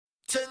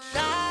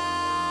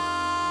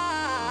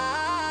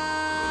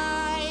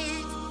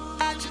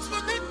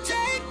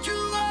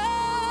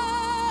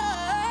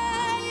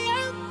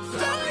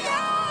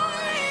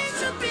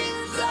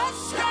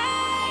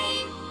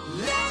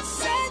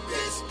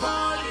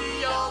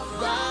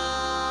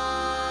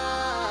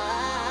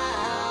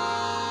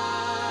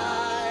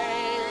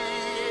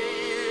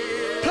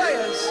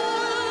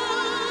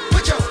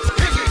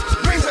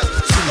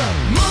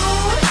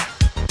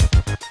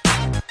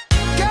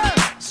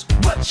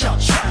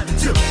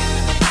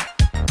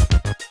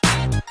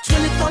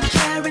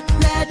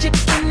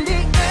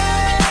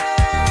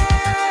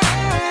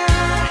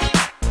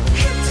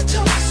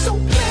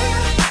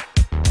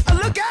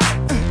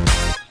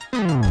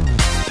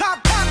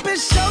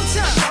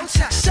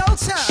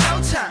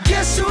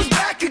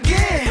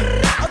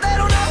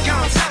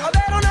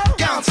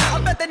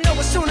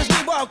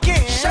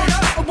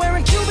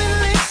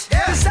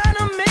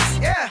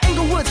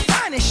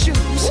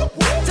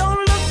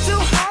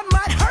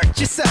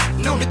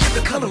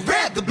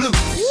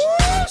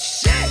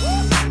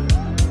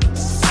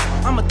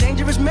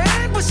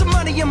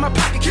in my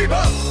pocket. Keep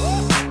up.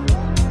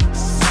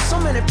 So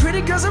many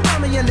pretty girls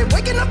around me and they're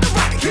waking up the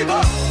rocket. Keep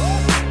up.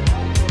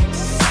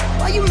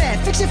 Why you mad?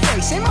 Fix your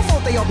face. Ain't my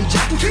fault they all be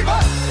jacking. Keep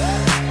up.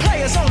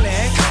 Players only.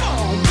 Come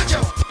on, put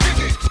your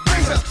pinky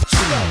rings up to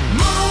the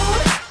moon.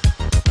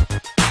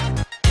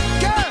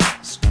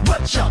 Girls,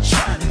 what y'all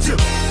trying to do?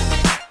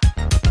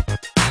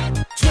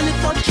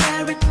 24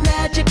 karat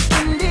magic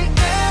in the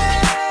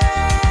air.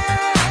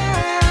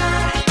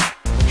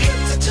 Head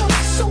to toe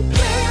so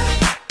clear.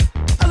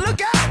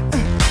 Look out.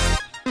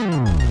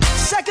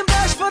 Second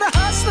verse for the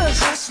hustlers,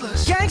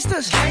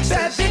 gangsters,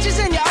 bad bitches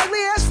and your ugly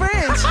ass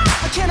friends.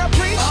 I cannot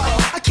preach,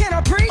 I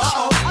cannot preach.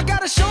 I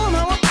gotta show them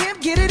how I can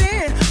get it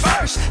in.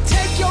 First,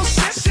 take your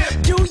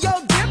sip, do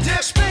your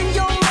dip, spend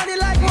your money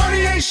like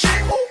money ain't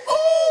shit. Ooh,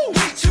 ooh,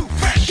 we too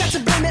fresh. Got to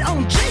blame it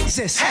on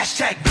Jesus.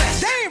 Hashtag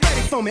blessed. They ain't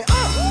ready for me.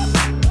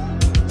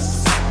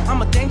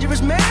 I'm a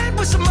dangerous man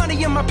with some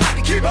money in my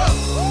pocket. Keep up.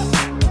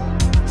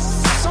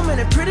 So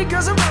many pretty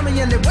girls around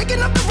me and they're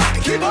waking up the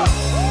rocket. Keep up.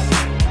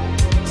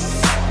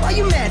 Why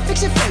you mad?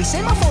 Fix your face.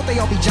 Ain't my fault they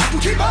all be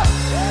jocking. Keep up.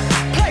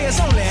 Players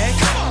only.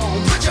 Come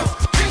on, put your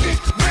pinky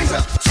rings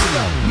up to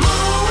the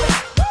moon.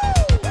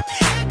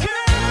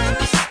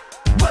 Girls,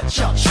 what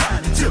y'all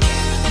trying to do?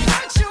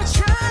 What you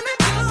trying to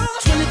do?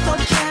 24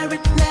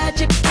 karat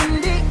magic in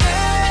the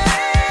air.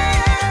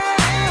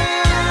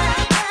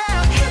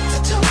 Head to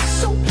toe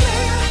so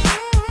clear.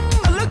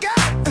 Look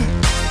out.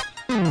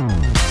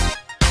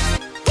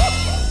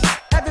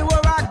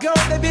 Everywhere I go,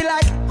 they be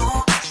like,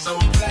 oh, so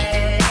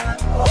bad.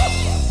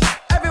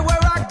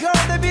 Everywhere I go,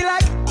 they be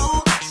like,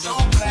 oh, so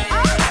bad.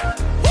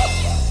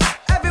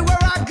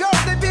 Everywhere I go,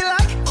 they be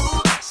like,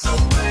 oh, so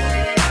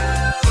bad.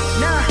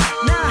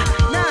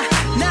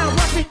 Now,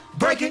 watch me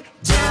break it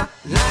down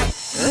like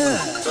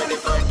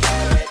 24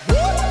 karat,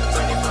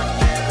 24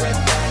 karat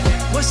magic.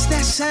 What's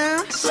that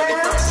sound? 24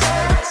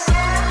 karat,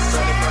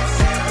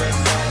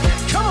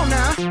 come on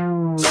now.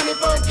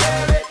 24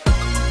 karat,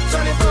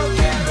 24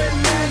 karat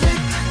magic.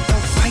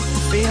 Don't fight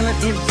the feeling,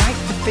 invite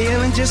the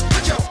feeling, just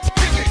put your